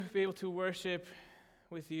be able to worship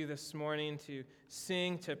with you this morning, to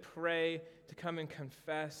sing, to pray, to come and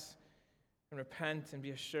confess and repent and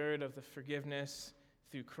be assured of the forgiveness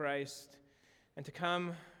through Christ, and to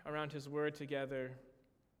come around his word together,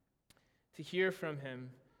 to hear from him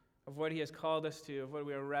of what he has called us to, of what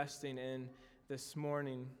we are resting in this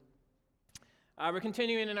morning. We're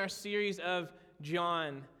continuing in our series of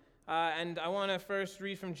John, and I want to first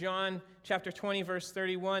read from John chapter 20, verse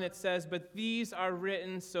 31. It says, "But these are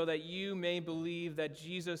written so that you may believe that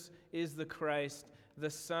Jesus is the Christ, the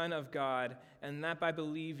Son of God, and that by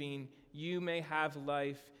believing you may have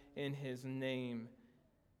life in his name."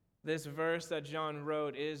 This verse that John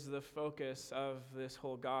wrote is the focus of this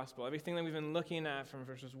whole gospel. Everything that we've been looking at from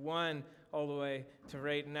verses 1 all the way to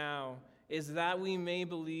right now is that we may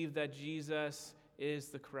believe that Jesus is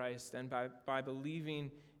the Christ, and by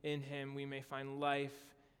believing in him, we may find life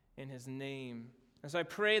in his name. And so I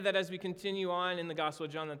pray that as we continue on in the Gospel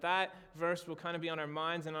of John, that verse will kind of be on our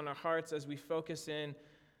minds and on our hearts as we focus in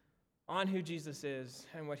on who Jesus is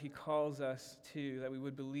and what he calls us to, that we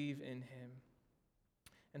would believe in him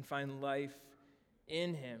and find life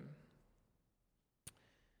in him.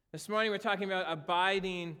 This morning we're talking about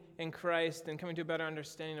abiding in Christ and coming to a better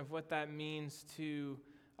understanding of what that means to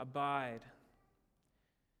abide.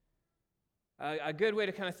 A good way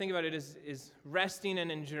to kind of think about it is resting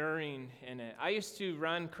and enduring in it. I used to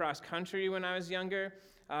run cross-country when I was younger,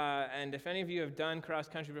 and if any of you have done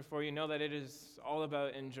cross-country before, you know that it is all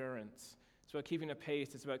about endurance. It's about keeping a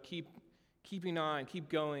pace. It's about keeping on, keep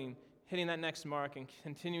going, hitting that next mark, and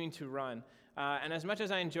continuing to run. And as much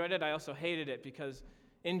as I enjoyed it, I also hated it because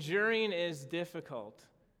enduring is difficult.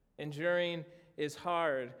 Enduring is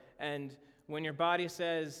hard, and when your body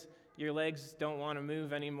says your legs don't want to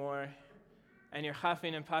move anymore, and you're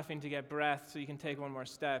huffing and puffing to get breath so you can take one more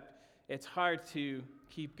step, it's hard to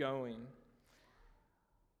keep going.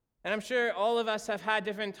 And I'm sure all of us have had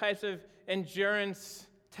different types of endurance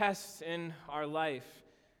tests in our life.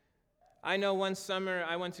 I know one summer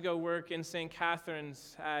I went to go work in St.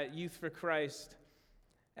 Catherine's at Youth for Christ,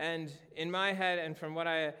 and in my head and from what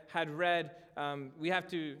I had read, you have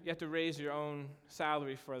to raise your own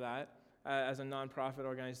salary for that as a nonprofit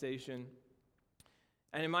organization.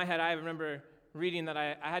 And in my head, I remember reading that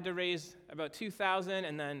I had to raise about $2,000,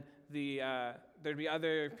 and then there'd be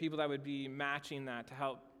other people that would be matching that to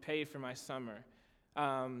help pay for my summer.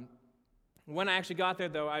 When I actually got there,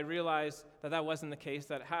 though, I realized that wasn't the case,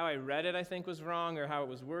 that how I read it, I think, was wrong, or how it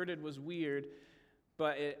was worded was weird,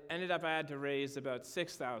 but it ended up I had to raise about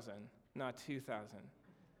 $6,000, not $2,000.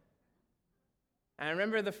 And I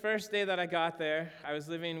remember the first day that I got there, I was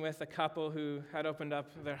living with a couple who had opened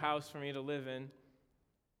up their house for me to live in.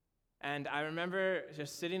 And I remember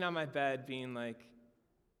just sitting on my bed being like,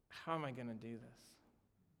 how am I going to do this?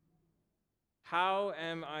 How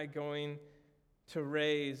am I going to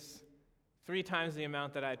raise 3 times the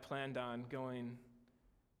amount that I'd planned on going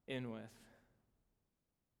in with?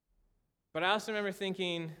 But I also remember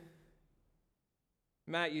thinking,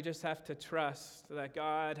 Matt, you just have to trust that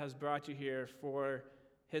God has brought you here for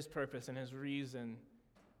his purpose and his reason,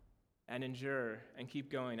 and endure and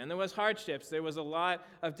keep going. And there was hardships. There was a lot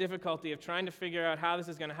of difficulty of trying to figure out how this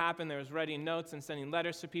is going to happen. There was writing notes and sending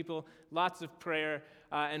letters to people, lots of prayer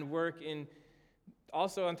and work in,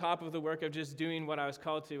 also on top of the work of just doing what I was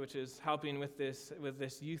called to, which is helping with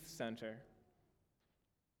this youth center.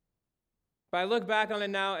 But I look back on it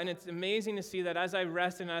now, and it's amazing to see that as I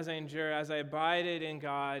rest and as I endure, as I abided in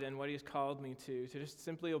God and what he's called me to just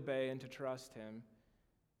simply obey and to trust him,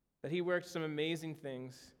 that he worked some amazing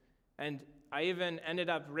things. And I even ended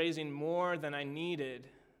up raising more than I needed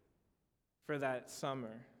for that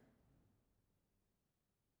summer.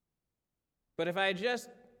 But if I had just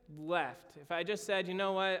left, if I just said, you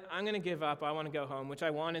know what, I'm going to give up, I want to go home, which I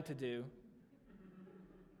wanted to do,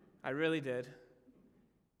 I really did,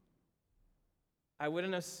 I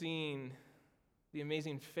wouldn't have seen the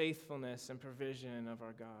amazing faithfulness and provision of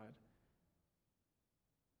our God.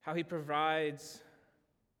 How he provides,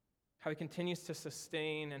 how he continues to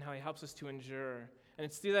sustain, and how he helps us to endure. And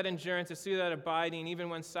it's through that endurance, it's through that abiding, even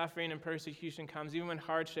when suffering and persecution comes, even when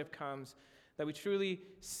hardship comes, that we truly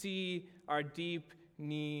see our deep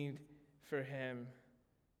need for him.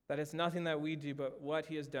 That it's nothing that we do, but what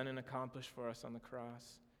he has done and accomplished for us on the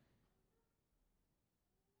cross.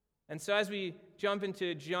 And so as we jump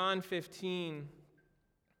into John 15,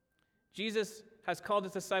 Jesus has called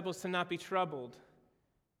his disciples to not be troubled.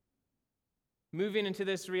 Moving into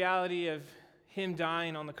this reality of him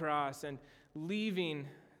dying on the cross and leaving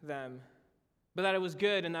them, but that it was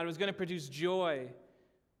good and that it was going to produce joy.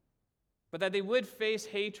 but that they would face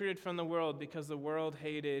hatred from the world because the world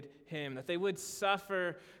hated him, that they would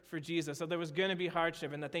suffer for Jesus, that there was going to be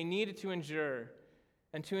hardship, and that they needed to endure.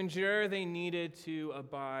 And to endure, they needed to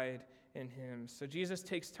abide in him. So Jesus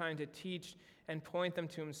takes time to teach and point them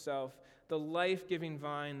to himself, the life-giving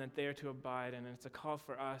vine that they are to abide in. And it's a call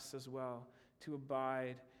for us as well to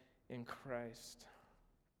abide in Christ.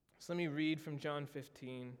 So let me read from John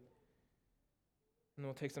 15, and then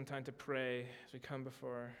we'll take some time to pray as we come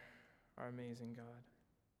before our amazing God.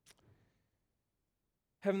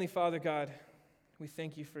 Heavenly Father, God, we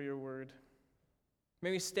thank you for your word.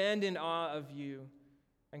 May we stand in awe of you.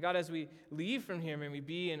 And God, as we leave from here, may we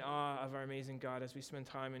be in awe of our amazing God as we spend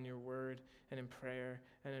time in your word and in prayer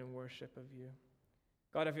and in worship of you.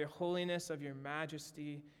 God, of your holiness, of your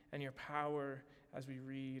majesty, and your power as we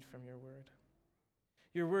read from your word.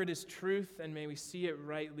 Your word is truth, and may we see it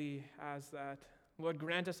rightly as that. Lord,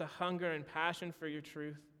 grant us a hunger and passion for your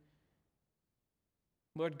truth.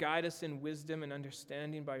 Lord, guide us in wisdom and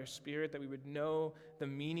understanding by your Spirit, that we would know the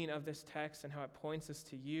meaning of this text and how it points us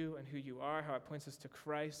to you and who you are, how it points us to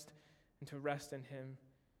Christ and to rest in him.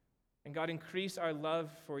 And God, increase our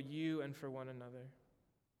love for you and for one another.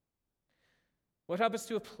 Lord, help us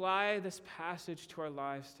to apply this passage to our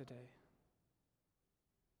lives today.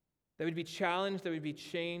 That we'd be challenged, that we'd be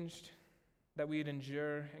changed, that we'd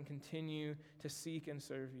endure and continue to seek and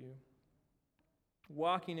serve you.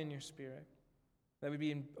 Walking in your Spirit. That we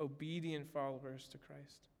be obedient followers to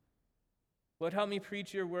Christ. Lord, help me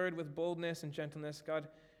preach your word with boldness and gentleness. God,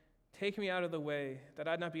 take me out of the way, that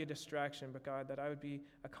I'd not be a distraction, but God, that I would be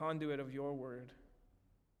a conduit of your word.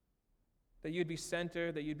 That you'd be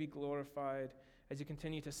centered, that you'd be glorified as you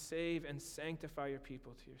continue to save and sanctify your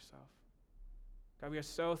people to yourself. God, we are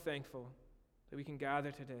so thankful that we can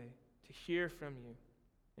gather today to hear from you.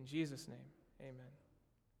 In Jesus' name, amen.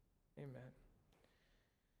 Amen.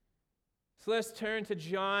 So let's turn to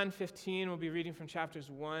John 15. We'll be reading from chapters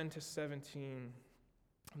 1 to 17.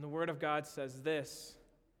 And the Word of God says this: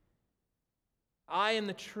 I am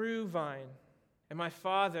the true vine, and my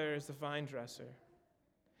Father is the vine dresser.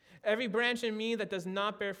 Every branch in me that does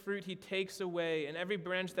not bear fruit, he takes away, and every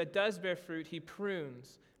branch that does bear fruit, he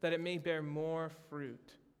prunes, that it may bear more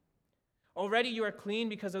fruit. Already you are clean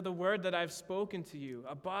because of the word that I've spoken to you.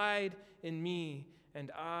 Abide in me, and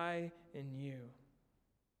I in you.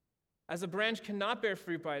 As a branch cannot bear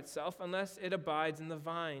fruit by itself unless it abides in the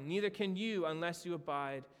vine, neither can you unless you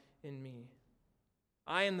abide in me.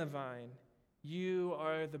 I am the vine, you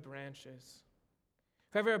are the branches.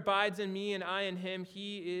 Whoever abides in me and I in him,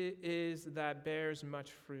 he is that bears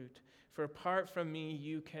much fruit. For apart from me,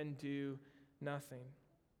 you can do nothing.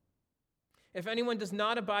 If anyone does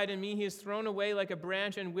not abide in me, he is thrown away like a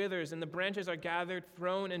branch and withers, and the branches are gathered,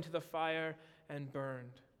 thrown into the fire, and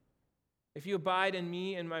burned. If you abide in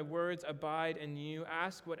me and my words abide in you,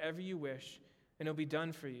 ask whatever you wish, and it will be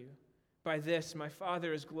done for you. By this my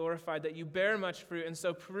Father is glorified, that you bear much fruit, and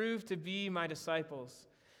so prove to be my disciples.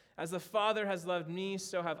 As the Father has loved me,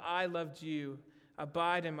 so have I loved you.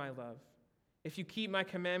 Abide in my love. If you keep my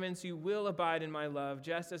commandments, you will abide in my love,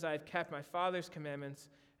 just as I have kept my Father's commandments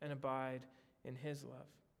and abide in his love.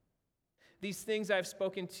 These things I have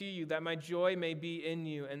spoken to you, that my joy may be in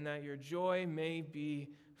you, and that your joy may be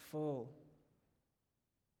full.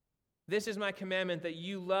 This is my commandment, that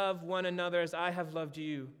you love one another as I have loved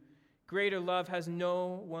you. Greater love has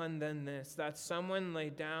no one than this, that someone lay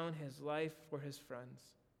down his life for his friends.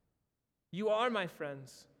 You are my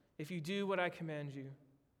friends, if you do what I command you.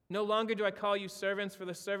 No longer do I call you servants, for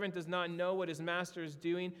the servant does not know what his master is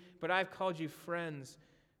doing, but I have called you friends.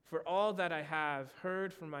 For all that I have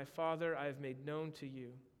heard from my Father, I have made known to you.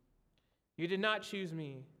 You did not choose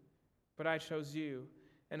me, but I chose you,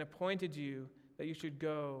 and appointed you that you should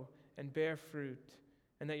go and bear fruit,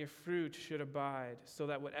 and that your fruit should abide, so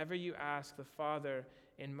that whatever you ask the Father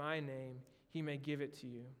in my name, he may give it to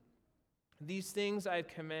you. These things I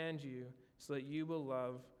command you, so that you will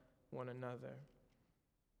love one another.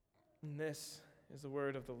 And this is the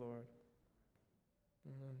word of the Lord.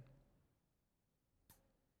 Amen.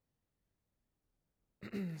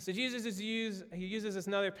 So Jesus uses this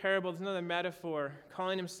another parable, this another metaphor,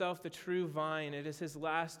 calling himself the true vine. It is his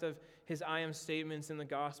last of his I am statements in the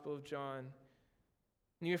Gospel of John.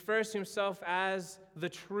 And he refers to himself as the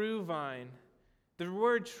true vine. The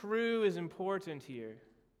word true is important here.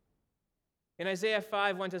 In Isaiah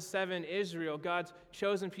 5, 1-7, Israel, God's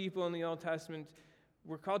chosen people in the Old Testament,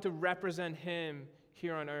 were called to represent him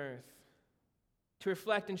here on earth, to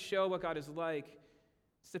reflect and show what God is like.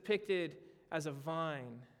 It's depicted as a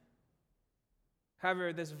vine.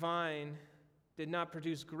 However, this vine did not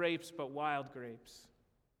produce grapes, but wild grapes.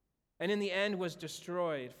 and in the end was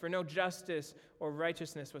destroyed, for no justice or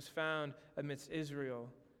righteousness was found amidst Israel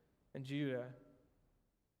and Judah.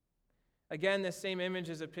 Again, this same image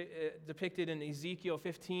is depicted in Ezekiel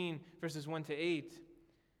 15, verses 1 to 8.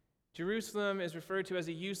 Jerusalem is referred to as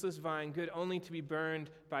a useless vine, good only to be burned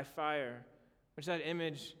by fire, which that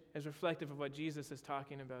image is reflective of what Jesus is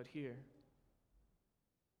talking about here.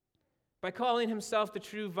 By calling himself the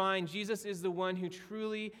true vine, Jesus is the one who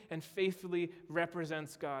truly and faithfully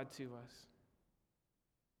represents God to us.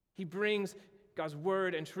 He brings God's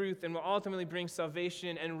word and truth and will ultimately bring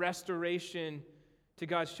salvation and restoration to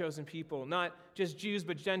God's chosen people, not just Jews,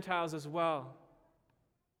 but Gentiles as well.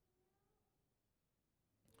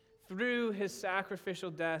 Through his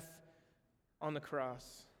sacrificial death on the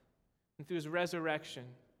cross and through his resurrection,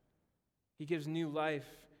 he gives new life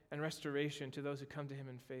and restoration to those who come to him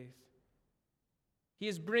in faith. He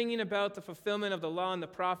is bringing about the fulfillment of the law and the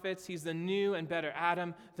prophets. He's the new and better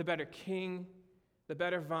Adam, the better king, the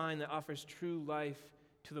better vine that offers true life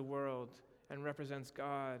to the world and represents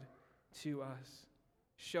God to us,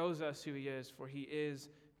 shows us who he is, for he is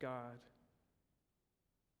God.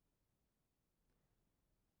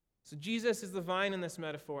 So Jesus is the vine in this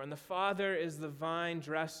metaphor, and the Father is the vine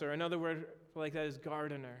dresser. Another word like that is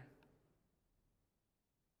gardener.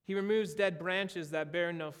 He removes dead branches that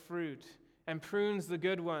bear no fruit and prunes the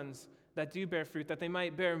good ones that do bear fruit, that they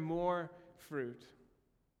might bear more fruit.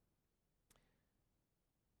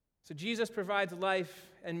 So Jesus provides life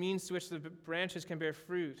and means to which the branches can bear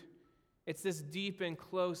fruit. It's this deep and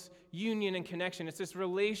close union and connection. It's this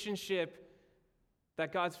relationship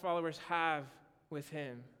that God's followers have with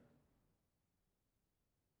him.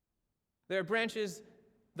 There are branches,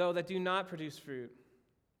 though, that do not produce fruit,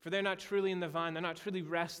 for they're not truly in the vine. They're not truly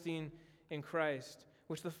resting in Christ,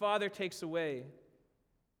 which the Father takes away.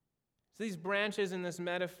 So these branches in this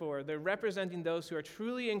metaphor, they're representing those who are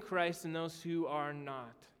truly in Christ and those who are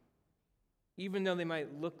not, even though they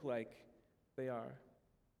might look like they are.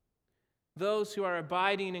 Those who are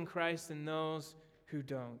abiding in Christ and those who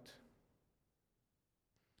don't.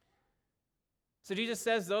 So Jesus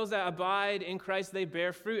says those that abide in Christ, they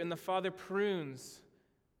bear fruit, and the Father prunes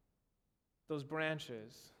those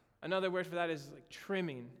branches. Another word for that is like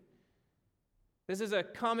trimming. This is a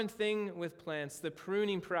common thing with plants, the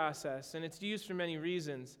pruning process, and it's used for many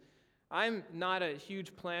reasons. I'm not a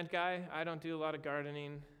huge plant guy. I don't do a lot of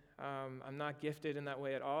gardening. I'm not gifted in that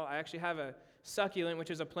way at all. I actually have a succulent, which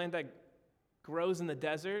is a plant that grows in the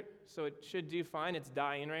desert, so it should do fine. It's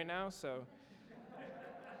dying right now, so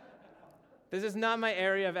this is not my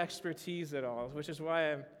area of expertise at all, which is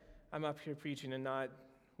why I'm up here preaching and not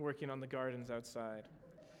working on the gardens outside.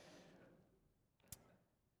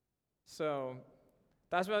 So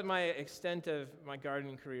that's about my extent of my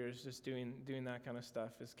gardening career, is just doing that kind of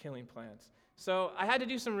stuff, is killing plants. So I had to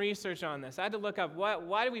do some research on this. I had to look up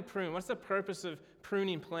why do we prune? What's the purpose of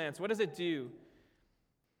pruning plants? What does it do?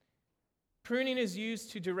 Pruning is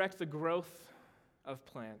used to direct the growth of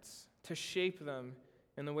plants, to shape them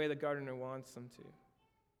in the way the gardener wants them to.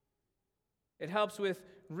 It helps with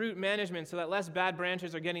root management so that less bad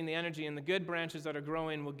branches are getting the energy and the good branches that are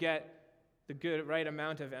growing will get the good right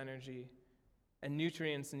amount of energy and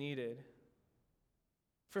nutrients needed.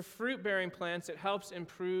 For fruit-bearing plants, it helps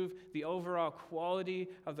improve the overall quality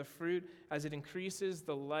of the fruit as it increases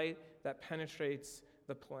the light that penetrates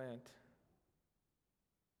the plant.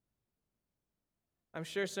 I'm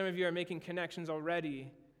sure some of you are making connections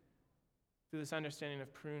already through this understanding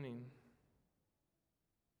of pruning.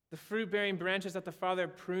 The fruit-bearing branches that the Father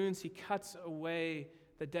prunes, he cuts away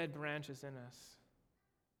the dead branches in us.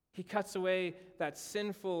 He cuts away that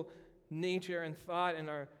sinful nature and thought in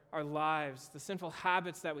our lives, the sinful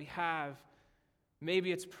habits that we have.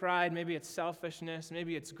 Maybe it's pride, maybe it's selfishness,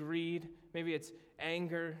 maybe it's greed, maybe it's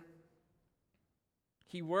anger.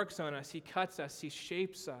 He works on us, he cuts us, he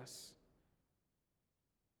shapes us.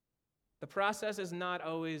 The process is not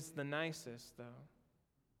always the nicest, though.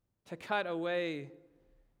 To cut away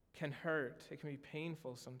can hurt. It can be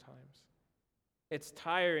painful sometimes. It's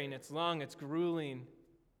tiring, it's long, it's grueling.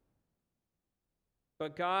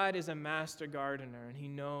 But God is a master gardener, and he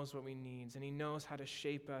knows what we need, and he knows how to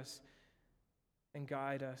shape us and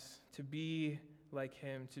guide us to be like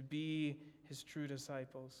him, to be his true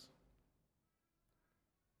disciples.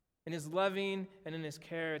 In his loving and in his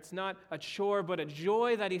care, it's not a chore, but a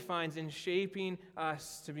joy that he finds in shaping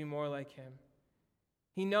us to be more like him.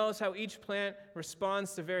 He knows how each plant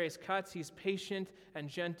responds to various cuts. He's patient and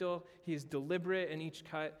gentle. He is deliberate in each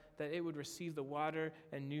cut, that it would receive the water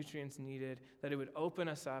and nutrients needed, that it would open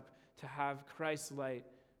us up to have Christ's light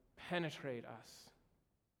penetrate us.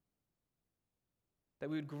 that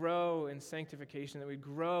we would grow in sanctification, that we would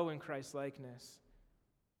grow in Christ-likeness.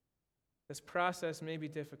 This process may be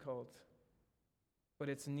difficult, but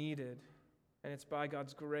it's needed, and it's by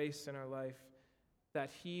God's grace in our life that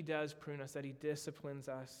he does prune us, that he disciplines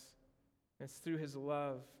us. And it's through his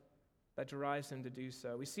love that drives him to do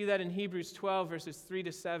so. We see that in Hebrews 12, verses 3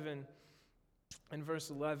 to 7 and verse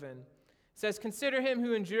 11. It says, "Consider him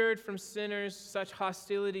who endured from sinners such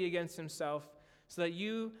hostility against himself, so that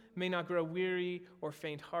you may not grow weary or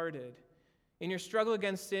faint-hearted. In your struggle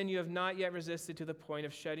against sin, you have not yet resisted to the point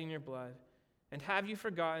of shedding your blood. And have you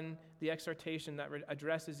forgotten the exhortation that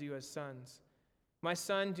addresses you as sons? My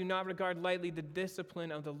son, do not regard lightly the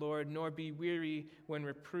discipline of the Lord, nor be weary when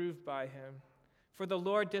reproved by him. For the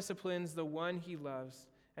Lord disciplines the one he loves,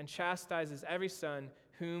 and chastises every son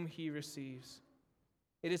whom he receives.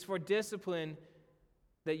 It is for discipline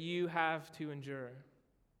that you have to endure.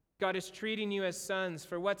 God is treating you as sons.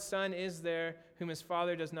 For what son is there whom his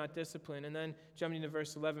father does not discipline?" And then jumping to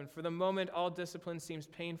verse 11, "For the moment all discipline seems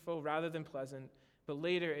painful rather than pleasant, but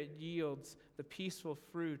later it yields the peaceful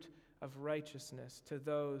fruit of righteousness to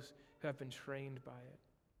those who have been trained by it."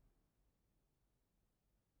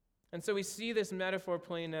 And so we see this metaphor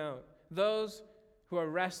playing out. Those who are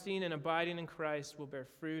resting and abiding in Christ will bear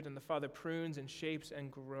fruit, and the Father prunes and shapes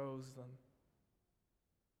and grows them.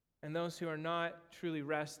 And those who are not truly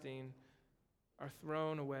resting are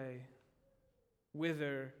thrown away,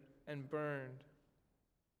 wither, and burned.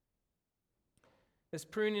 This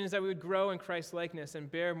pruning is that we would grow in Christ's likeness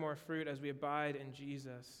and bear more fruit as we abide in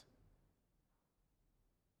Jesus.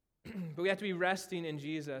 But we have to be resting in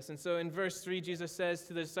Jesus. And so in verse 3, Jesus says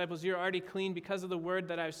to the disciples, "You're already clean because of the word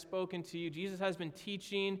that I've spoken to you." Jesus has been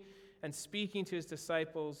teaching and speaking to his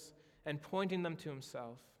disciples and pointing them to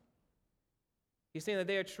himself. He's saying that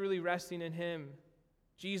they are truly resting in him.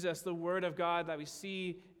 Jesus, the word of God that we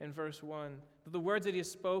see in verse 1. The words that he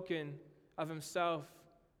has spoken of himself,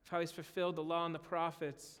 of how he's fulfilled the law and the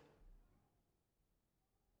prophets.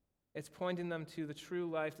 It's pointing them to the true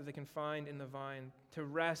life that they can find in the vine, to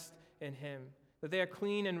rest in him, that they are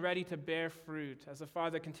clean and ready to bear fruit as the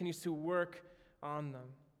Father continues to work on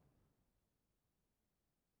them.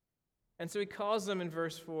 And so he calls them in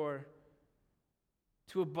verse 4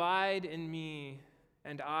 to abide in me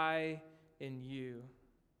and I in you.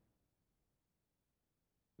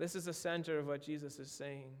 This is the center of what Jesus is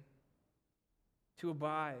saying. To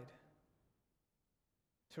abide,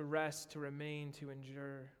 to rest, to remain, to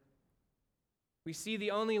endure. We see the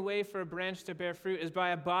only way for a branch to bear fruit is by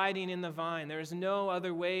abiding in the vine. There is no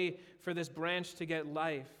other way for this branch to get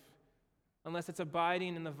life unless it's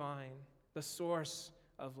abiding in the vine, the source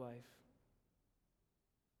of life.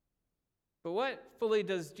 But what fully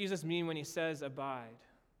does Jesus mean when he says abide?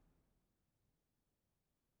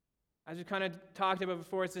 As we kind of talked about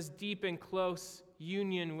before, it's this deep and close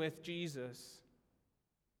union with Jesus.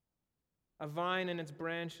 A vine and its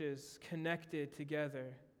branches connected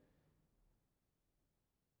together.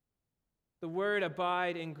 The word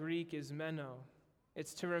abide in Greek is meno.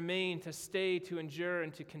 It's to remain, to stay, to endure,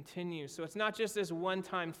 and to continue. So it's not just this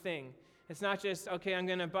one-time thing. It's not just, okay, I'm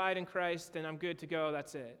going to abide in Christ and I'm good to go,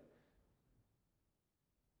 that's it.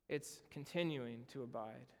 It's continuing to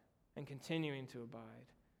abide and continuing to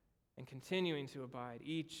abide and continuing to abide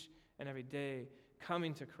each and every day,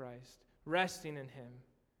 coming to Christ, resting in him,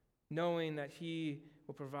 knowing that he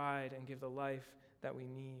will provide and give the life that we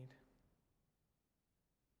need.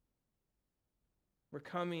 We're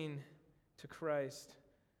coming to Christ.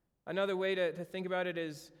 Another way to think about it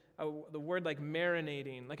is the word like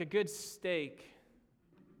marinating, like a good steak.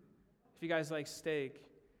 If you guys like steak.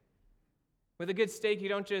 With a good steak, you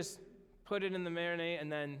don't just put it in the marinade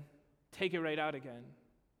and then take it right out again.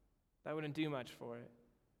 That wouldn't do much for it.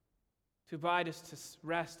 To abide is to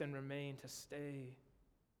rest and remain, to stay,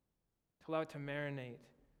 to allow it to marinate,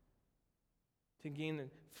 to gain the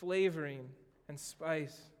flavoring and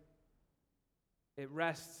spice. It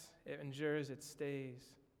rests, it endures, it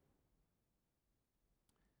stays.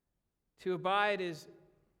 To abide is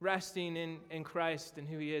resting in Christ and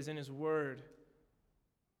who he is, in his word,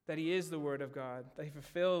 that he is the word of God, that he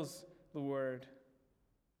fulfills the word.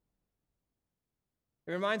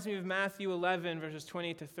 It reminds me of Matthew 11, verses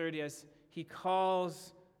 28 to 30, as he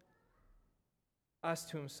calls us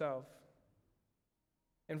to himself.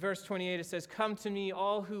 In verse 28, it says, "Come to me,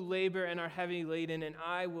 all who labor and are heavy laden, and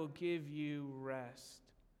I will give you rest.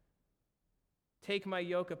 Take my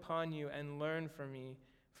yoke upon you and learn from me,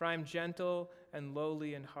 for I am gentle and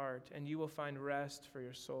lowly in heart, and you will find rest for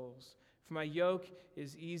your souls. For my yoke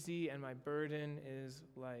is easy and my burden is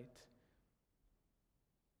light."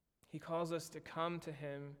 He calls us to come to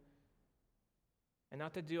him and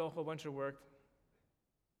not to do a whole bunch of work,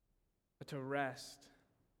 but to rest.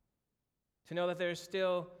 To know that there is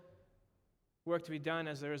still work to be done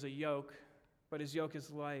as there is a yoke, but his yoke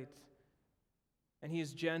is light. And he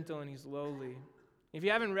is gentle and he's lowly. If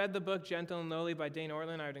you haven't read the book Gentle and Lowly by Dane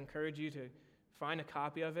Ortland, I would encourage you to find a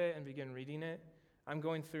copy of it and begin reading it. I'm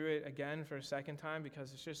going through it again for a second time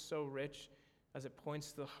because it's just so rich as it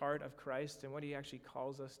points to the heart of Christ and what he actually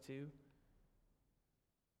calls us to.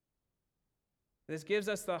 This gives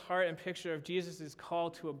us the heart and picture of Jesus' call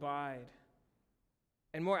to abide.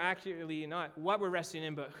 And more accurately, not what we're resting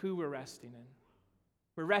in, but who we're resting in.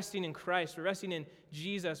 We're resting in Christ. We're resting in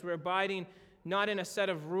Jesus. We're abiding not in a set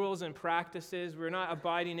of rules and practices. We're not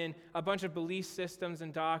abiding in a bunch of belief systems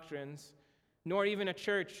and doctrines, nor even a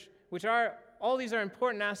church, which are, all these are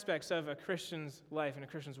important aspects of a Christian's life and a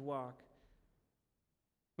Christian's walk.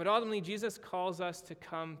 But ultimately, Jesus calls us to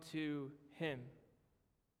come to him,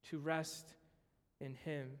 to rest in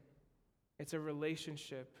him. It's a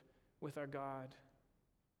relationship with our God,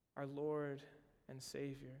 our Lord and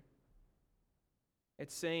Savior.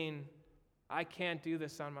 It's saying, I can't do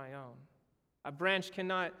this on my own. A branch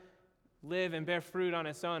cannot live and bear fruit on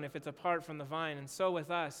its own if it's apart from the vine. And so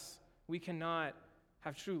with us, we cannot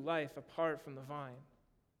have true life apart from the vine.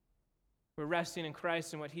 We're resting in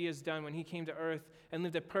Christ and what he has done when he came to earth and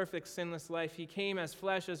lived a perfect, sinless life. He came as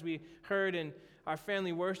flesh, as we heard in our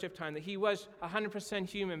family worship time, that he was 100%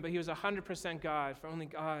 human, but he was 100% God, for only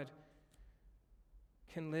God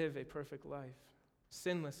can live a perfect life,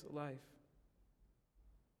 sinless life.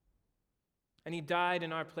 And he died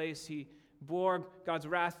in our place. He bore God's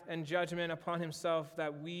wrath and judgment upon himself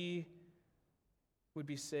that we would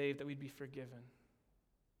be saved, that we'd be forgiven,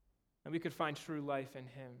 and we could find true life in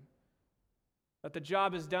him. That the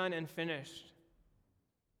job is done and finished,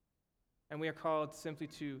 and we are called simply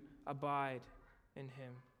to abide in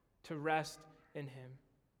him, to rest in him.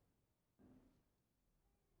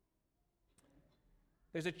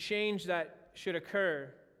 There's a change that should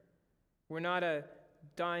occur. We're not a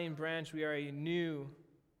dying branch, we are a new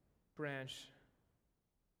branch.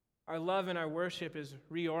 Our love and our worship is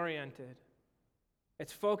reoriented.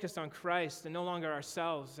 It's focused on Christ and no longer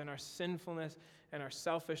ourselves and our sinfulness and our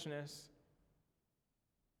selfishness.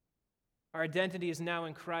 Our identity is now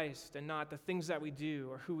in Christ and not the things that we do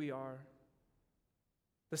or who we are.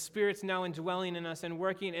 The Spirit's now indwelling in us and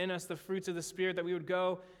working in us the fruits of the Spirit, that we would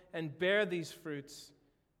go and bear these fruits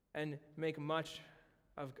and make much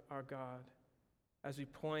of our God as we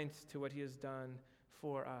point to what he has done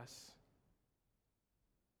for us.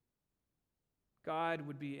 God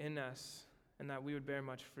would be in us and that we would bear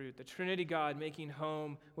much fruit. The Trinity God making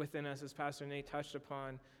home within us, as Pastor Nate touched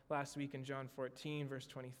upon last week in John 14, verse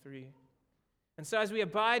 23. And so as we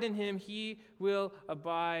abide in him, he will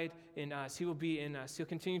abide in us. He will be in us. He'll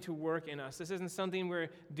continue to work in us. This isn't something we're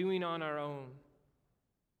doing on our own.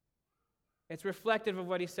 It's reflective of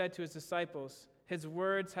what he said to his disciples. His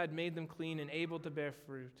words had made them clean and able to bear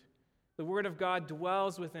fruit. The word of God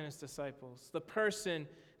dwells within his disciples. The person,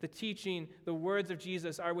 the teaching, the words of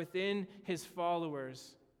Jesus are within his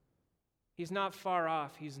followers. He's not far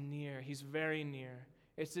off. He's near. He's very near.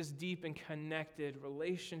 It's this deep and connected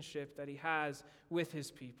relationship that he has with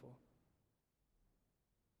his people.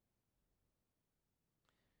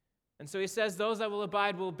 And so he says, those that will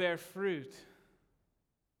abide will bear fruit.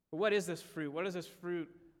 But what is this fruit? What does this fruit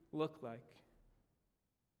look like?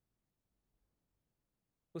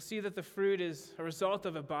 We'll see that the fruit is a result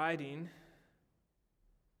of abiding.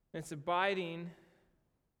 And it's abiding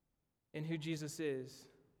in who Jesus is.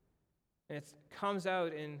 And it comes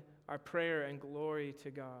out in our prayer and glory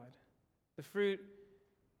to God. The fruit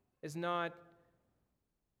is not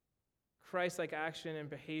Christ-like action and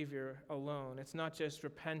behavior alone. It's not just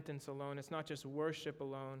repentance alone. It's not just worship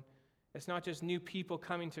alone. It's not just new people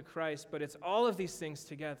coming to Christ, but it's all of these things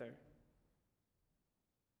together.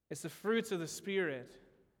 It's the fruits of the Spirit.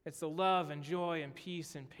 It's the love and joy and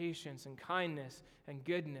peace and patience and kindness and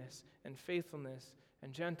goodness and faithfulness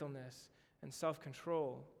and gentleness and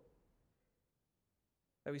self-control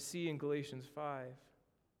that we see in Galatians 5.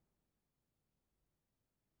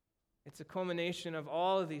 It's a culmination of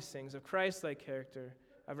all of these things, of Christ-like character,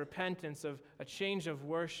 of repentance, of a change of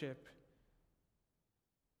worship.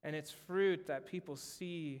 And it's fruit that people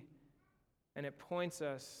see, and it points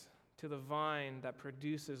us to the vine that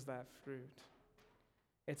produces that fruit.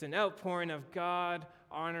 It's an outpouring of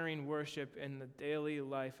God-honoring worship in the daily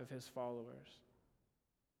life of his followers.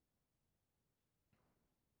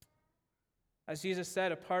 As Jesus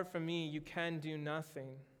said, apart from me, you can do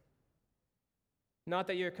nothing. Not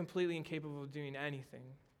that you're completely incapable of doing anything,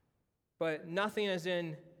 but nothing as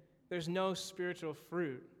in there's no spiritual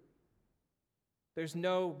fruit. There's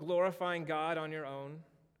no glorifying God on your own.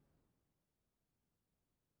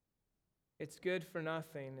 It's good for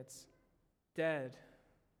nothing. It's dead.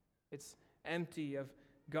 It's empty of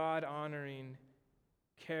God-honoring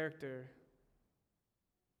character.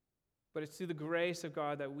 But it's through the grace of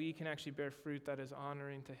God that we can actually bear fruit that is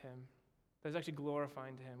honoring to Him, that is actually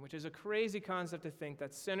glorifying to Him, which is a crazy concept to think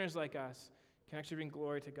that sinners like us can actually bring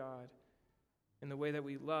glory to God in the way that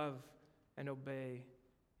we love and obey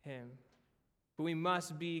Him. But we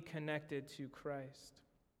must be connected to Christ.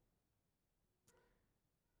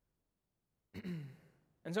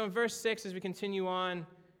 And so in verse 6, as we continue on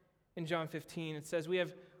in John 15, it says,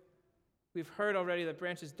 We've heard already that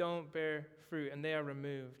branches don't bear fruit, and they are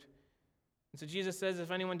removed. And so Jesus says,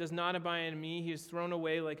 if anyone does not abide in me, he is thrown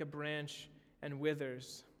away like a branch and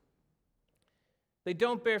withers. They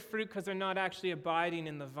don't bear fruit because they're not actually abiding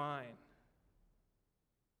in the vine.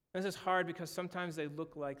 This is hard because sometimes they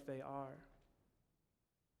look like they are.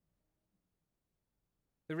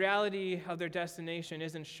 The reality of their destination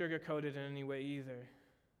isn't sugar-coated in any way either.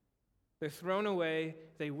 They're thrown away,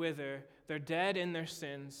 they wither, they're dead in their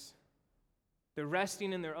sins, they're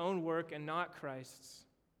resting in their own work and not Christ's.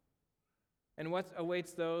 And what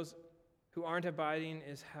awaits those who aren't abiding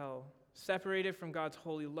is hell, separated from God's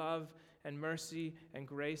holy love and mercy and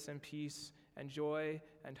grace and peace and joy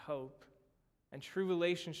and hope and true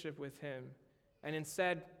relationship with Him, and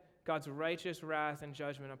instead God's righteous wrath and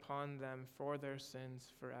judgment upon them for their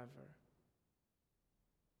sins forever.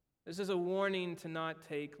 This is a warning to not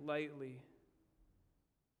take lightly.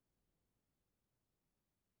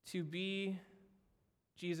 To be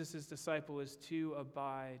Jesus' disciple is to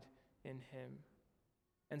abide in Him.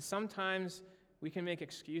 And sometimes we can make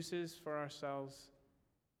excuses for ourselves,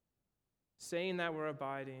 saying that we're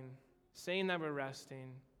abiding, saying that we're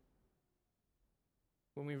resting,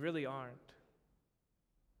 when we really aren't.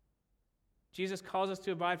 Jesus calls us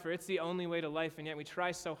to abide, for it's the only way to life, and yet we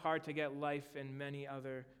try so hard to get life in many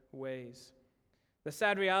other ways. The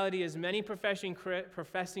sad reality is many professing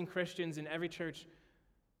Christians in every church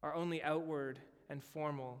are only outward and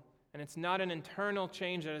formal, and it's not an internal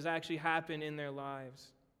change that has actually happened in their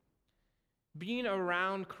lives. Being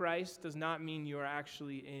around Christ does not mean you are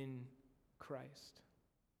actually in Christ.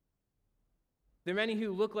 There are many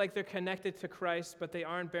who look like they're connected to Christ, but they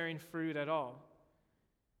aren't bearing fruit at all.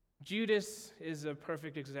 Judas is a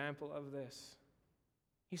perfect example of this.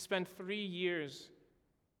 He spent 3 years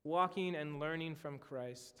walking and learning from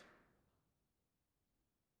Christ,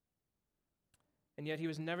 and yet he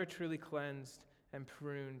was never truly cleansed and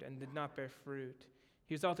pruned and did not bear fruit.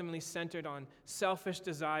 He was ultimately centered on selfish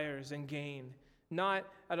desires and gain, not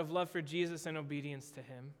out of love for Jesus and obedience to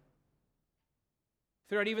Him.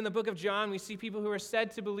 Throughout even the book of John, we see people who are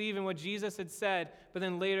said to believe in what Jesus had said, but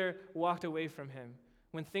then later walked away from Him.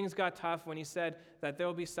 When things got tough, when He said that there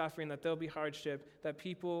will be suffering, that there will be hardship, that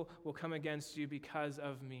people will come against you because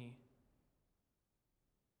of me.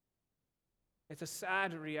 It's a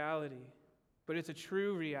sad reality, but it's a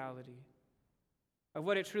true reality of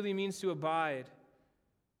what it truly means to abide,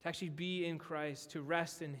 to actually be in Christ, to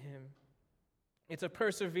rest in Him. It's a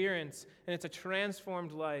perseverance, and it's a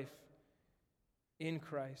transformed life in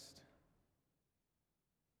Christ.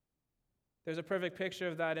 There's a perfect picture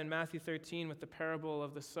of that in Matthew 13 with the parable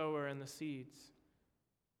of the sower and the seeds.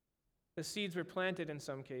 The seeds were planted in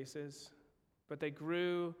some cases, but they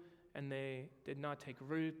grew and they did not take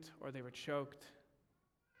root, or they were choked,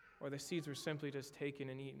 or the seeds were simply just taken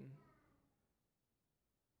and eaten.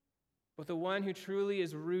 But the one who truly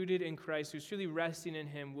is rooted in Christ, who's truly resting in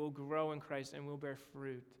Him, will grow in Christ and will bear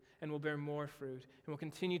fruit, and will bear more fruit, and will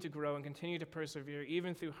continue to grow and continue to persevere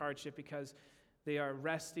even through hardship, because they are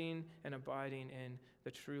resting and abiding in the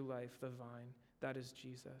true life, the vine. That is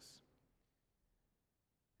Jesus.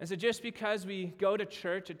 And so just because we go to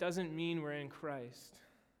church, it doesn't mean we're in Christ.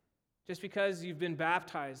 Just because you've been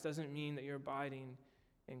baptized doesn't mean that you're abiding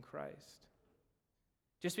in Christ.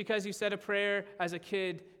 Just because you said a prayer as a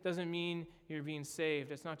kid doesn't mean you're being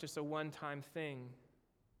saved. It's not just a one-time thing.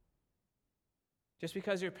 Just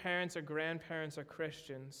because your parents or grandparents are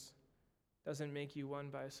Christians doesn't make you one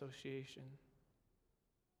by association.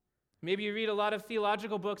 Maybe you read a lot of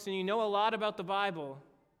theological books and you know a lot about the Bible.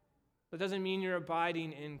 That doesn't mean you're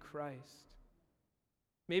abiding in Christ.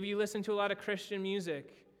 Maybe you listen to a lot of Christian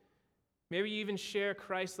music. Maybe you even share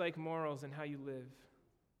Christ-like morals in how you live.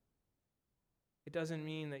 It doesn't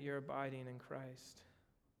mean that you're abiding in Christ.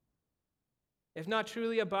 If not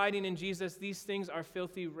truly abiding in Jesus, these things are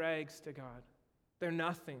filthy rags to God. They're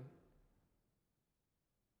nothing.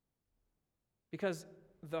 Because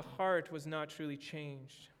the heart was not truly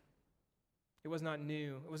changed. It was not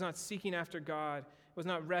new. It was not seeking after God. It was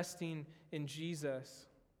not resting in Jesus,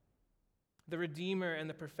 the Redeemer and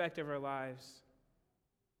the perfecter of our lives.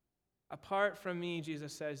 Apart from me,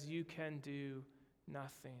 Jesus says, you can do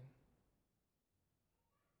nothing.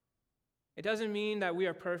 It doesn't mean that we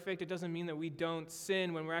are perfect. It doesn't mean that we don't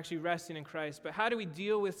sin when we're actually resting in Christ. But how do we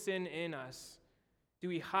deal with sin in us? Do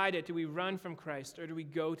we hide it? Do we run from Christ? Or do we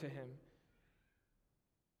go to him?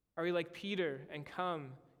 Are we like Peter and come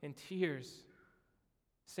in tears,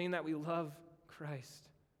 saying that we love Christ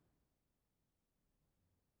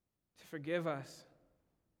to forgive us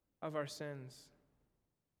of our sins?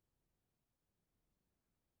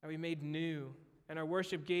 Are we made new and our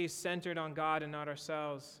worship gaze centered on God and not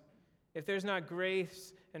ourselves? If there's not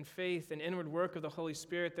grace and faith and inward work of the Holy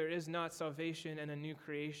Spirit, there is not salvation and a new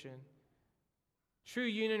creation. True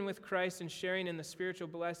union with Christ and sharing in the spiritual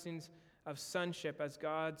blessings of sonship as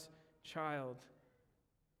God's child.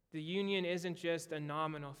 The union isn't just a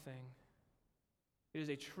nominal thing. It is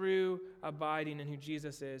a true abiding in who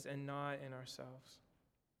Jesus is and not in ourselves.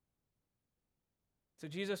 So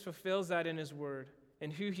Jesus fulfills that in his word,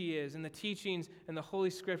 in who he is, in the teachings and the Holy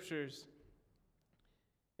Scriptures,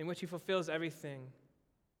 in which he fulfills everything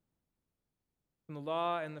from the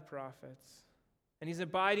law and the prophets. And he's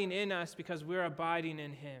abiding in us because we're abiding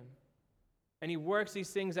in him. And he works these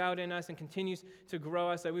things out in us and continues to grow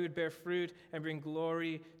us that we would bear fruit and bring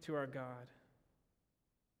glory to our God.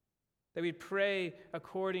 That we'd pray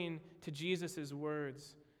according to Jesus'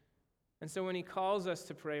 words. And so when he calls us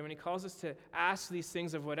to pray, when he calls us to ask these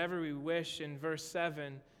things of whatever we wish in verse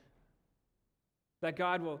 7, that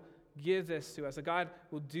God will give this to us, that God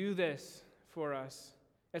will do this for us.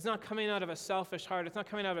 It's not coming out of a selfish heart. It's not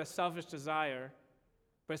coming out of a selfish desire,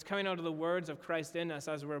 but it's coming out of the words of Christ in us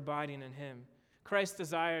as we're abiding in him. Christ's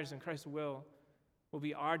desires and Christ's will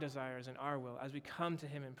be our desires and our will as we come to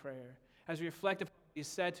him in prayer, as we reflect upon what he's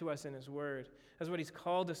said to us in his word, as what he's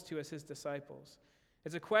called us to as his disciples.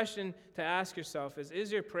 It's a question to ask yourself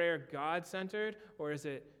is your prayer God-centered or is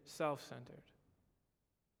it self-centered?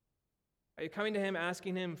 Are you coming to him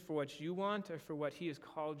asking him for what you want or for what he has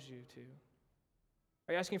called you to?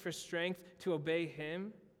 Are you asking for strength to obey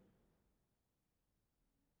him?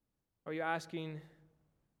 Or are you asking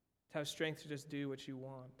to have strength to just do what you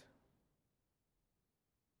want?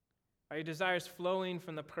 Are your desires flowing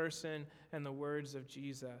from the person and the words of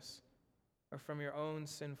Jesus or from your own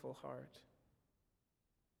sinful heart?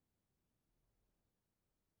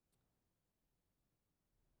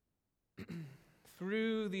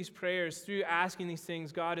 Through these prayers, through asking these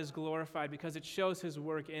things, God is glorified because it shows his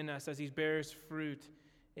work in us as he bears fruit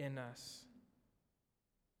in us.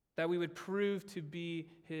 That we would prove to be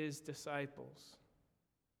his disciples.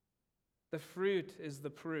 The fruit is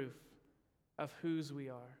the proof of whose we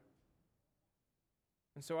are.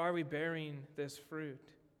 And so are we bearing this fruit?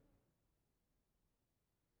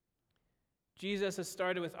 Jesus has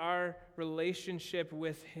started with our relationship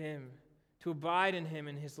with him, to abide in him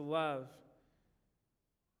in his love.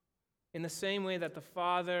 In the same way that the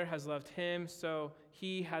Father has loved him, so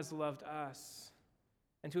he has loved us.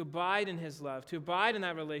 And to abide in his love, to abide in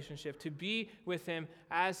that relationship, to be with him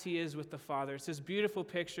as he is with the Father. It's this beautiful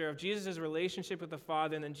picture of Jesus' relationship with the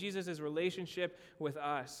Father and then Jesus' relationship with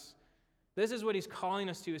us. This is what he's calling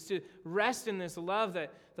us to, is to rest in this love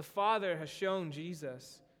that the Father has shown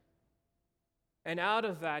Jesus. And out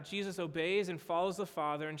of that, Jesus obeys and follows the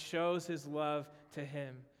Father and shows his love to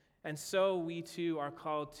him. And so we too are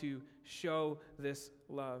called to show this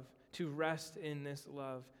love, to rest in this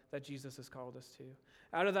love that Jesus has called us to.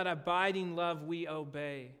 Out of that abiding love, we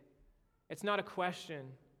obey. It's not a question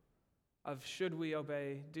of should we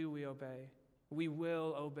obey, do we obey? We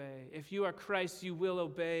will obey. If you are Christ, you will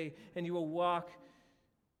obey, and you will walk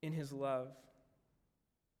in his love.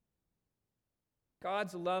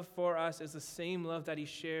 God's love for us is the same love that he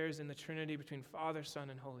shares in the Trinity between Father, Son,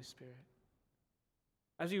 and Holy Spirit.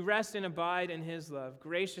 As we rest and abide in his love,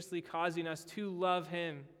 graciously causing us to love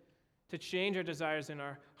him, to change our desires in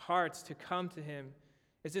our hearts, to come to him,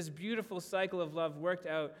 it's this beautiful cycle of love worked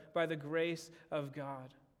out by the grace of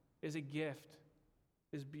God. It is a gift.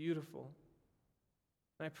 It is beautiful.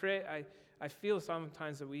 And I pray, I feel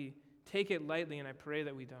sometimes that we take it lightly, and I pray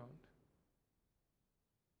that we don't.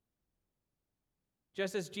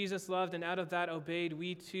 Just as Jesus loved and out of that obeyed,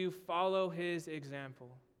 we too follow his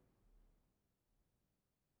example.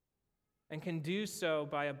 And can do so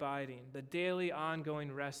by abiding, the daily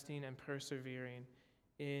ongoing resting and persevering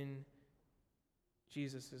in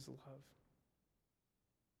Jesus' love.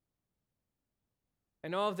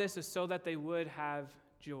 And all of this is so that they would have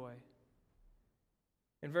joy.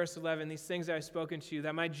 In verse 11, these things I have spoken to you,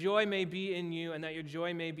 that my joy may be in you and that your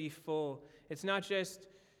joy may be full. It's not just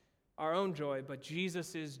our own joy, but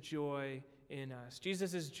Jesus' joy in us.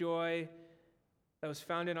 Jesus' joy that was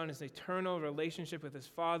founded on his eternal relationship with his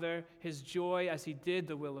Father, his joy as he did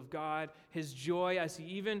the will of God, his joy as he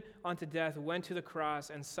even unto death went to the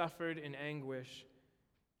cross and suffered in anguish,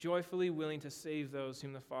 joyfully willing to save those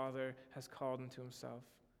whom the Father has called unto himself.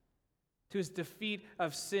 To his defeat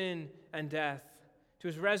of sin and death, to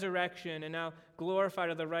his resurrection, and now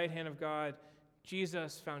glorified at the right hand of God,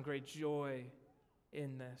 Jesus found great joy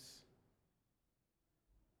in this.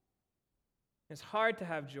 It's hard to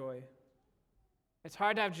have joy. It's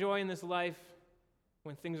hard to have joy in this life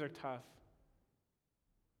when things are tough.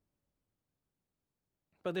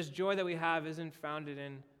 But this joy that we have isn't founded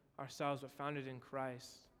in ourselves, but founded in Christ,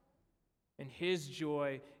 and his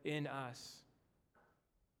joy in us.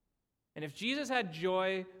 And if Jesus had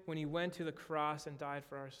joy when he went to the cross and died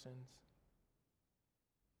for our sins,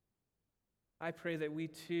 I pray that we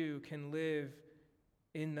too can live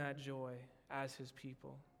in that joy as his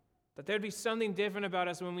people. That there'd be something different about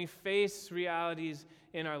us when we face realities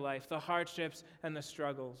in our life, the hardships and the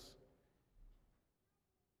struggles.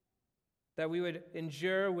 That we would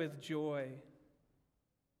endure with joy.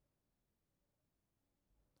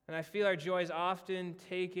 And I feel our joy is often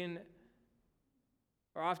taken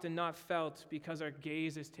or often not felt because our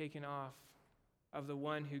gaze is taken off of the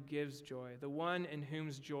one who gives joy, the one in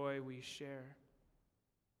whose joy we share.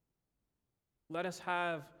 Let us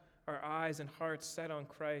have our eyes and hearts set on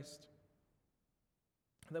Christ,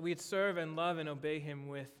 that we'd serve and love and obey him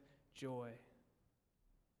with joy.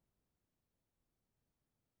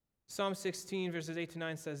 Psalm 16, verses 8 to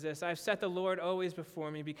 9 says this, I have set the Lord always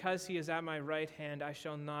before me. Because he is at my right hand, I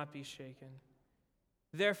shall not be shaken.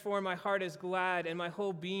 Therefore my heart is glad, and my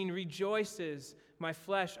whole being rejoices. My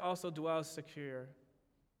flesh also dwells secure.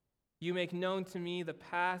 You make known to me the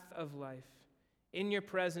path of life. In your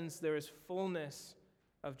presence there is fullness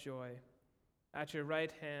of joy. At your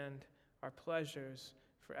right hand are pleasures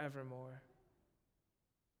forevermore.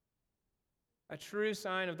 A true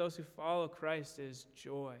sign of those who follow Christ is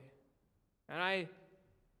joy. And I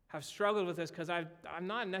have struggled with this because I'm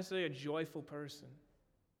not necessarily a joyful person.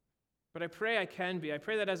 But I pray I can be. I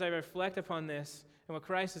pray that as I reflect upon this and what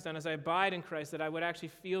Christ has done, as I abide in Christ, that I would actually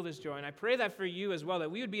feel this joy. And I pray that for you as well,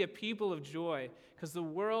 that we would be a people of joy, because the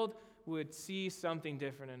world would see something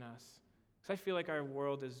different in us. Because I feel like our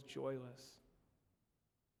world is joyless.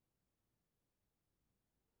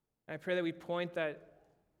 And I pray that we point that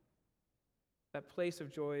place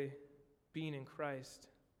of joy being in Christ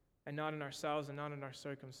and not in ourselves and not in our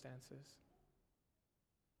circumstances.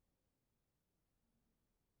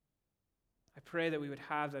 I pray that we would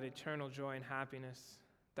have that eternal joy and happiness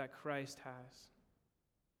that Christ has.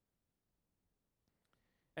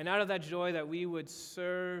 And out of that joy that we would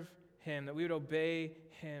serve him, that we would obey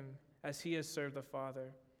him as he has served the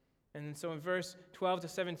Father. And so in verse 12 to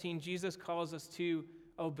 17, Jesus calls us to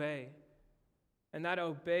obey. And that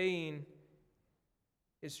obeying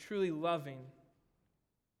is truly loving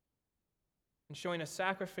and showing a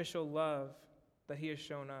sacrificial love that he has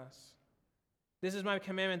shown us. This is my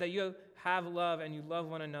commandment, that you have love and you love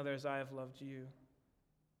one another as I have loved you.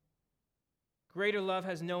 Greater love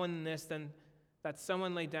has no one than this, than that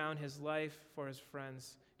someone lay down his life for his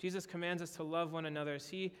friends. Jesus commands us to love one another as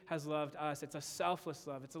he has loved us. It's a selfless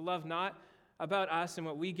love. It's a love not about us and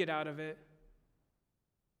what we get out of it,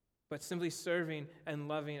 but simply serving and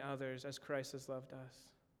loving others as Christ has loved us.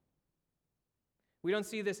 We don't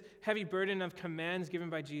see this heavy burden of commands given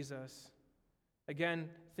by Jesus. Again,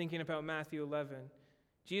 thinking about Matthew 11,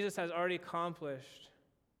 Jesus has already accomplished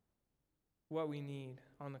what we need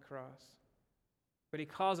on the cross. But he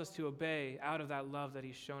calls us to obey out of that love that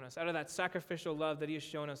he's shown us, out of that sacrificial love that he has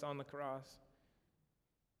shown us on the cross.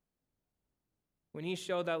 When he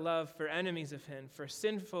showed that love for enemies of him, for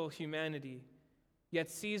sinful humanity, yet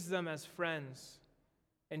sees them as friends,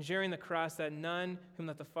 enduring the cross, that none whom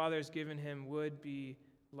that the Father has given him would be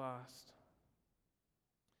lost.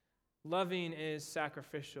 Loving is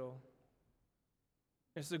sacrificial.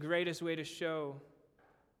 It's the greatest way to show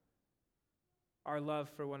our love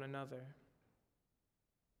for one another.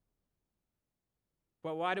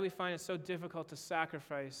 But why do we find it so difficult to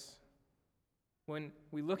sacrifice when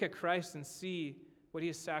we look at Christ and see what he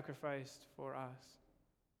has sacrificed for us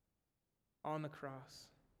on the cross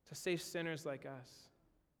to save sinners like us?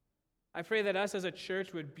 I pray that us as a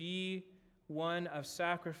church would be one of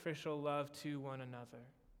sacrificial love to one another,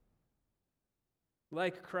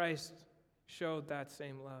 like Christ showed that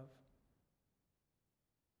same love.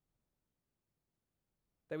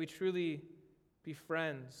 That we truly be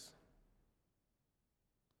friends,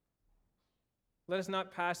 Let us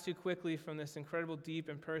not pass too quickly from this incredible, deep,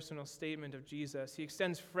 and personal statement of Jesus. He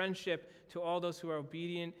extends friendship to all those who are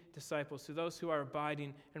obedient disciples, to those who are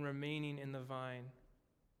abiding and remaining in the vine,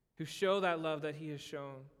 who show that love that he has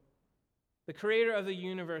shown. The creator of the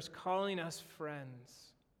universe calling us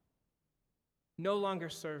friends, no longer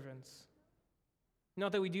servants.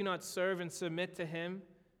 Not that we do not serve and submit to him,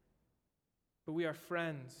 but we are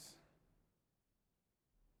friends.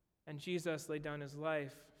 And Jesus laid down his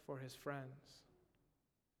life for his friends.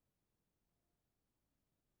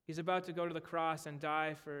 He's about to go to the cross and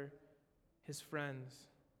die for his friends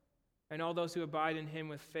and all those who abide in him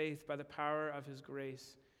with faith by the power of his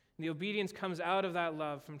grace. And the obedience comes out of that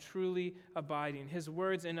love from truly abiding. His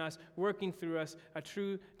words in us, working through us, a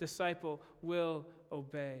true disciple will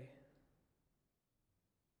obey.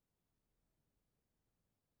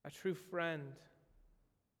 A true friend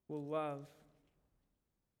will love.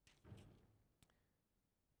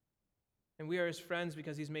 And we are his friends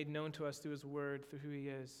because he's made known to us through his word, through who he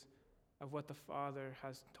is, of what the Father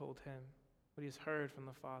has told him, what he has heard from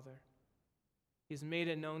the Father. He's made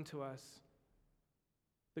it known to us,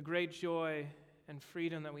 the great joy and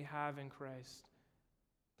freedom that we have in Christ,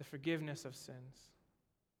 the forgiveness of sins.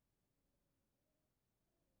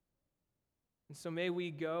 And so may we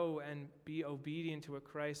go and be obedient to what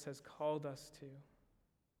Christ has called us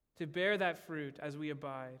to bear that fruit as we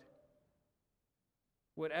abide.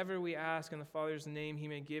 Whatever we ask in the Father's name, he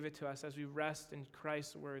may give it to us as we rest in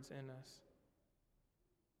Christ's words in us.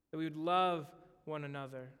 That we would love one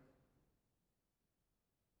another.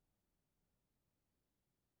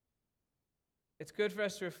 It's good for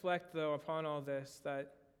us to reflect, though, upon all this,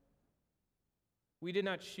 that we did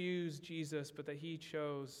not choose Jesus, but that he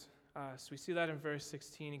chose us. We see that in verse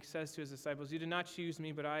 16. He says to his disciples, "You did not choose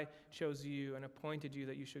me, but I chose you and appointed you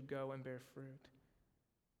that you should go and bear fruit."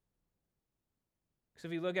 So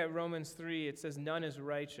if you look at Romans 3, it says, "None is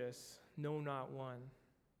righteous, no, not one.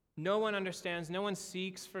 No one understands, no one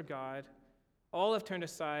seeks for God. All have turned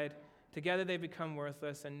aside, together they become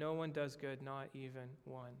worthless, and no one does good, not even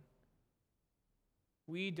one."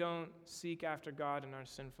 We don't seek after God in our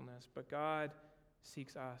sinfulness, but God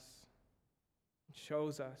seeks us, and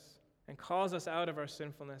shows us, and calls us out of our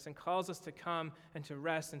sinfulness, and calls us to come and to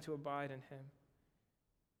rest and to abide in him.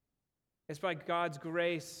 It's by God's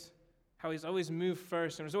grace how he's always moved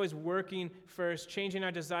first and was always working first, changing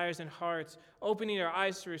our desires and hearts, opening our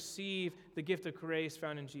eyes to receive the gift of grace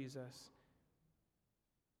found in Jesus.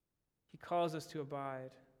 He calls us to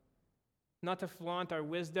abide, not to flaunt our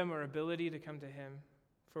wisdom or ability to come to him,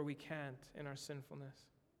 for we can't in our sinfulness.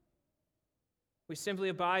 We simply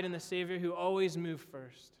abide in the Savior who always moved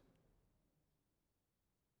first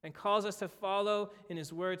and calls us to follow in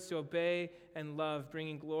his words, to obey and love,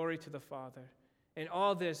 bringing glory to the Father. In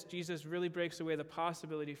all this, Jesus really breaks away the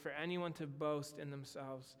possibility for anyone to boast in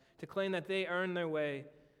themselves, to claim that they earn their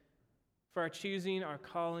way. For our choosing, our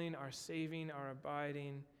calling, our saving, our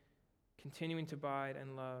abiding, continuing to abide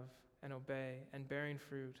and love and obey and bearing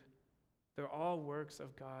fruit, they're all works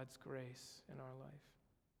of God's grace in our life.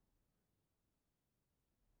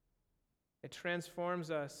 It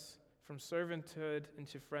transforms us from servanthood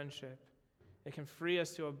into friendship. It can free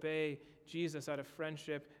us to obey Jesus out of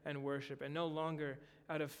friendship and worship, and no longer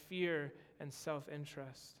out of fear and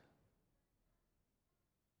self-interest.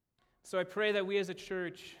 So I pray that we as a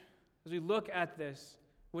church, as we look at this,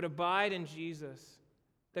 would abide in Jesus,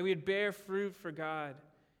 that we would bear fruit for God,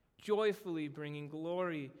 joyfully bringing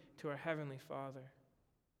glory to our Heavenly Father,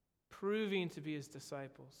 proving to be his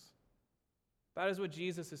disciples. That is what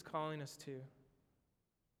Jesus is calling us to.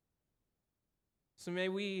 So may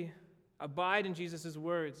we abide in Jesus'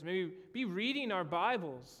 words. May we be reading our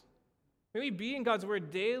Bibles. May we be in God's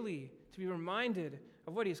word daily to be reminded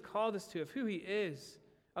of what he has called us to, of who he is,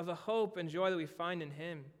 of the hope and joy that we find in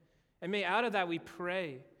him. And may out of that we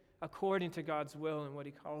pray according to God's will and what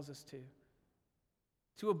he calls us to.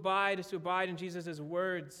 To abide is to abide in Jesus'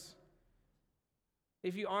 words.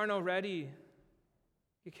 If you aren't already,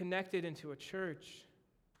 get connected into a church.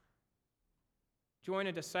 Join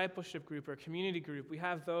a discipleship group or a community group. We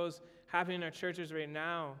have those happening in our churches right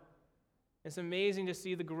now. It's amazing to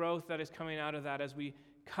see the growth that is coming out of that as we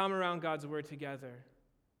come around God's word together,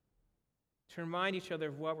 to remind each other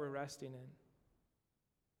of what we're resting in.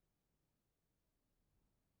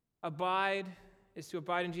 Abide is to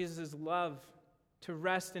abide in Jesus' love, to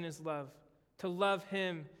rest in his love, to love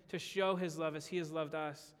him, to show his love as he has loved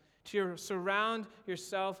us, to surround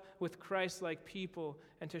yourself with Christ-like people,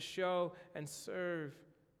 and to show and serve.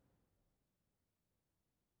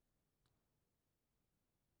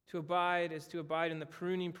 To abide is to abide in the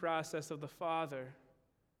pruning process of the Father.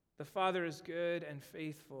 The Father is good and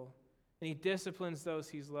faithful, and he disciplines those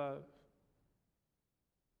he's loved.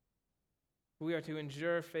 We are to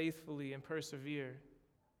endure faithfully and persevere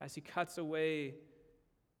as he cuts away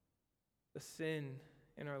the sin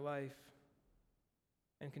in our life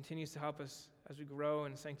and continues to help us as we grow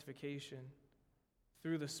in sanctification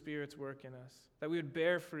through the Spirit's work in us, that we would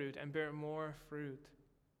bear fruit and bear more fruit.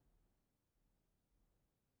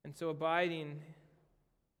 And so abiding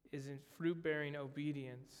is in fruit-bearing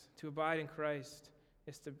obedience. To abide in Christ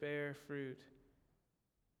is to bear fruit.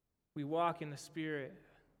 We walk in the Spirit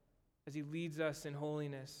as he leads us in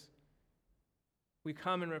holiness. We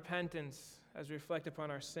come in repentance as we reflect upon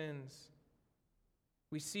our sins.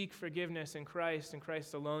 We seek forgiveness in Christ and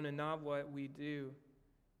Christ alone, and not what we do.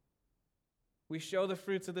 We show the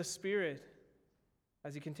fruits of the Spirit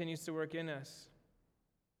as he continues to work in us.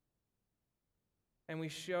 And we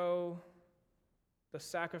show the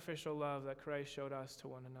sacrificial love that Christ showed us to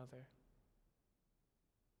one another.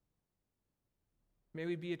 May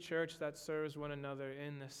we be a church that serves one another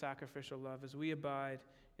in the sacrificial love as we abide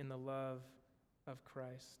in the love of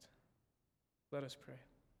Christ. Let us pray.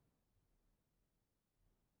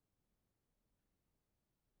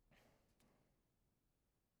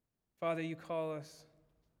 Father, you call us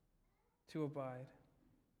to abide.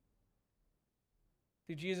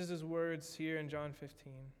 Through Jesus' words here in John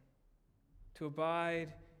 15, to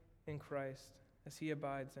abide in Christ as he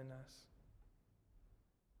abides in us.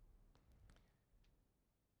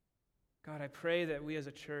 God, I pray that we as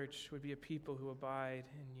a church would be a people who abide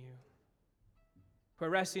in you, who are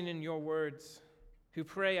resting in your words, who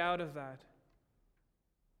pray out of that.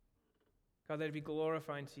 God, that it be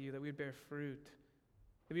glorifying to you, that we would bear fruit,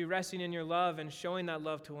 that we be resting in your love and showing that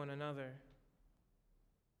love to one another.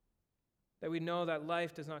 That we know that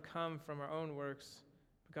life does not come from our own works,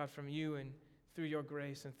 but God, from you and through your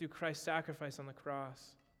grace and through Christ's sacrifice on the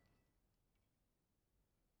cross.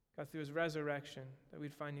 God, through his resurrection, that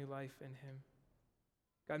we'd find new life in him.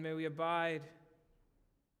 God, may we abide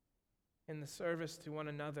in the service to one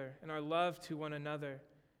another, in our love to one another.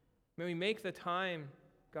 May we make the time,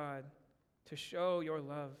 God, to show your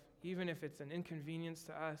love, even if it's an inconvenience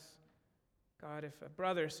to us. God, if a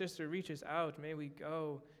brother or sister reaches out, may we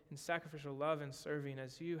go in sacrificial love and serving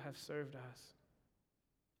as you have served us.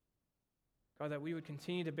 God, that we would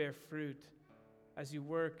continue to bear fruit as you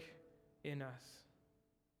work in us.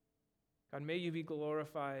 God, may you be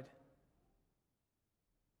glorified.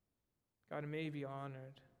 God, may you be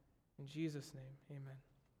honored. In Jesus' name, amen.